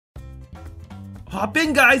Hop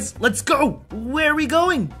in, guys. Let's go. Where are we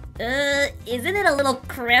going? Isn't it a little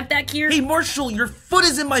cramped back here? Hey, Marshall, your foot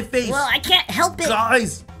is in my face. Well, I can't help it.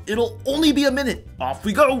 Guys, it'll only be a minute. Off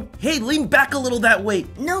we go. Hey, lean back a little that way.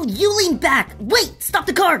 No, you lean back. Wait, stop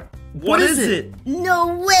the car. What is it?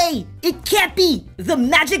 No way. It can't be. The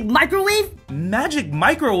magic microwave? Magic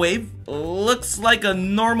microwave? Looks like a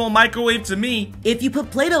normal microwave to me. If you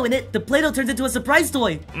put Play-Doh in it, the Play-Doh turns into a surprise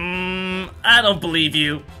toy. I don't believe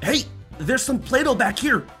you. Hey, there's some Play-Doh back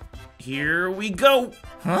here. Here we go.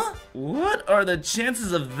 Huh? What are the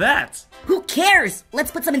chances of that? Who cares?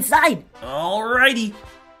 Let's put some inside. Alrighty.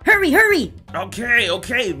 Hurry, hurry.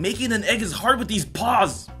 Okay. Making an egg is hard with these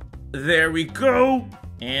paws. There we go.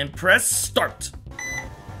 And press start.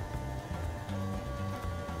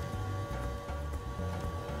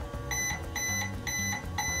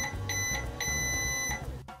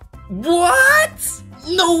 What?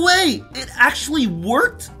 No way! It actually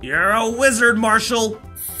worked? You're a wizard, Marshall.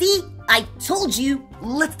 See? I told you.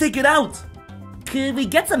 Let's take it out. Could we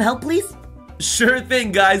get some help, please? Sure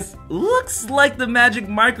thing, guys. Looks like the magic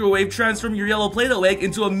microwave transformed your yellow Play-Doh egg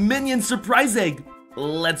into a minion surprise egg.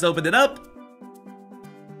 Let's open it up.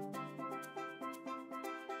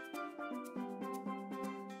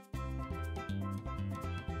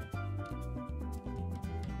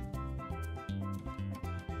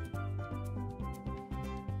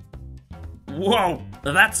 Whoa,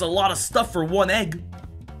 that's a lot of stuff for one egg.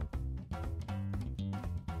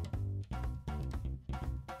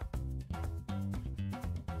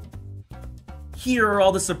 Here are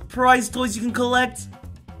all the surprise toys you can collect.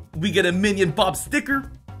 We get a Minion Bob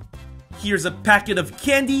sticker. Here's a packet of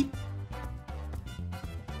candy.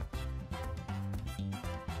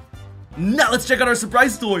 Now let's check out our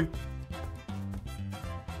surprise toy.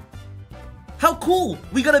 How cool!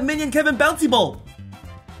 We got a Minion Kevin bouncy ball.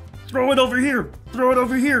 Throw it over here. Throw it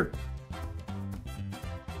over here.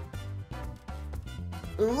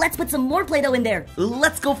 Let's put some more Play-Doh in there.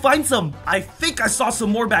 Let's go find some. I think I saw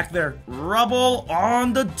some more back there. Rubble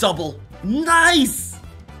on the double. Nice!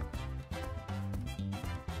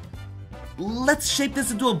 Let's shape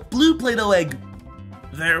this into a blue Play-Doh egg.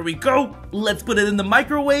 There we go. Let's put it in the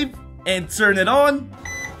microwave and turn it on.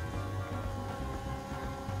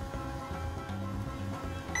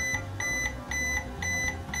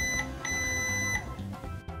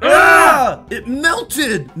 It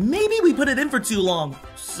melted! Maybe we put it in for too long.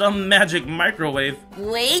 Some magic microwave.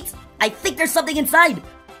 Wait, I think there's something inside.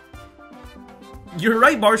 You're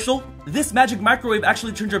right, Marshall. This magic microwave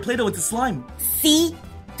actually turned your Play-Doh into slime. See?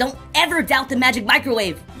 Don't ever doubt the magic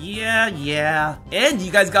microwave. Yeah. And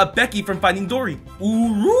you guys got Becky from Finding Dory.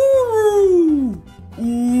 Ooroo!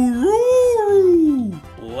 Ooroo!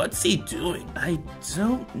 What's he doing? I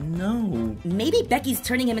don't know. Maybe Becky's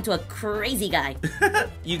turning him into a crazy guy.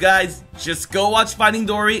 You guys, just go watch Finding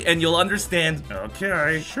Dory and you'll understand.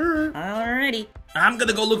 Okay, sure. Alrighty. I'm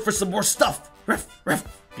gonna go look for some more stuff.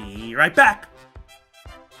 Ruff. Be right back.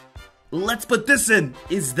 Let's put this in.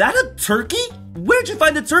 Is that a turkey? Where'd you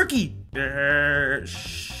find a turkey?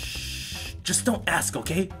 Shh. Just don't ask,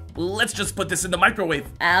 okay? Let's just put this in the microwave.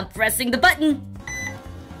 I'm pressing the button.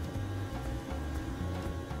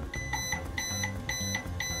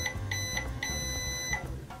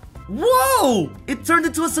 Whoa! It turned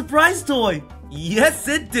into a surprise toy! Yes,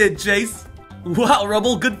 it did, Chase! Wow,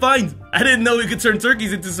 Rubble, good find! I didn't know we could turn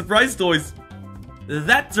turkeys into surprise toys.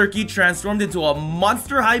 That turkey transformed into a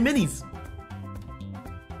Monster High Minis.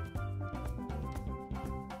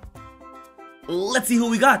 Let's see who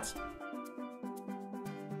we got.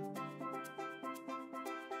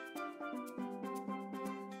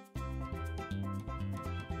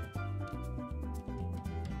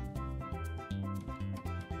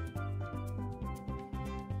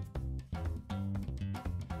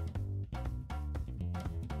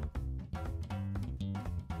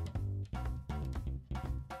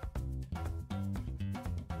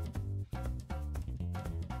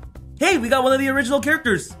 Hey, we got one of the original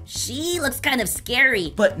characters. She looks kind of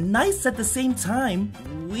scary. But nice at the same time.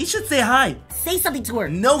 We should say hi. Say something to her.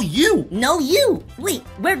 No, you. No, you. Wait,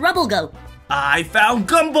 where'd Rubble go? I found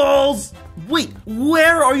gumballs. Wait,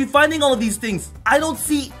 where are you finding all of these things? I don't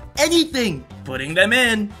see anything. Putting them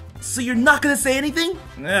in. So you're not gonna say anything?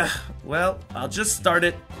 Well, I'll just start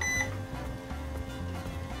it.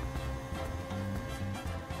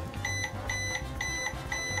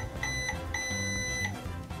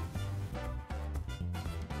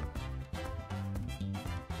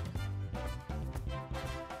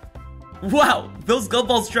 Wow, those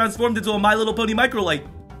gumballs transformed into a My Little Pony microlight.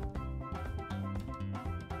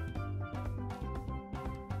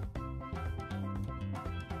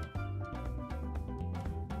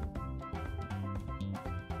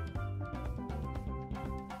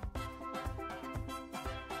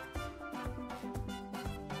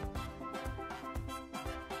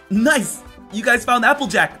 Nice! You guys found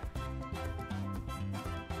Applejack.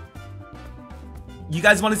 You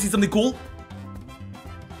guys want to see something cool?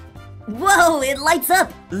 Whoa, it lights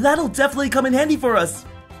up! That'll definitely come in handy for us.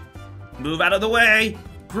 Move out of the way.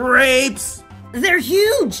 Grapes! They're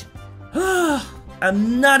huge!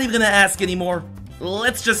 I'm not even gonna ask anymore.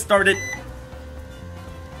 Let's just start it.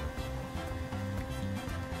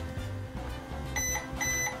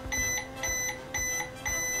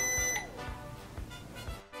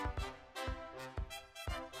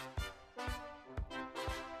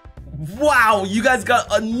 Wow, you guys got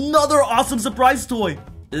another awesome surprise toy.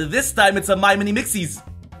 This time it's a My Mini Mixies.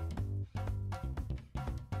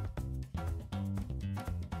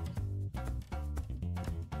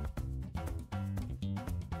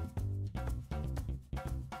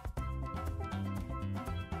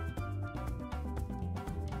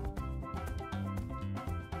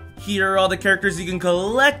 Here are all the characters you can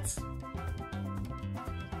collect.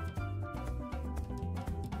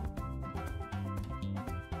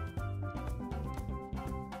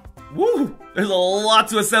 Woo! There's a lot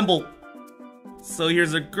to assemble. So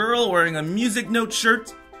here's a girl wearing a music note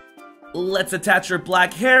shirt. Let's attach her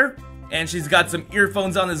black hair. And she's got some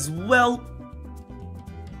earphones on as well.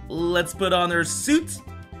 Let's put on her suit.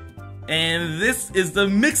 And this is the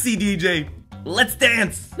Mixie DJ. Let's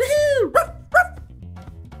dance! Woohoo!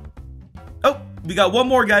 Oh, we got one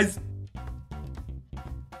more, guys.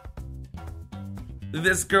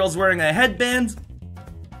 This girl's wearing a headband.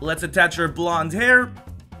 Let's attach her blonde hair.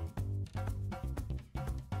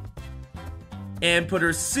 And put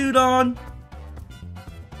her suit on.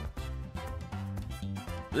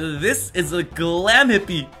 This is a glam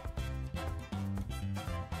hippie.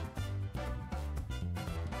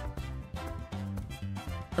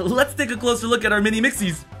 Let's take a closer look at our mini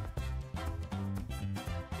Mixies.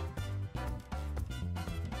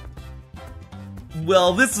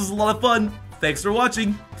 Well, this was a lot of fun. Thanks for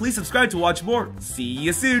watching. Please subscribe to watch more. See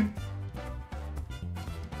you soon.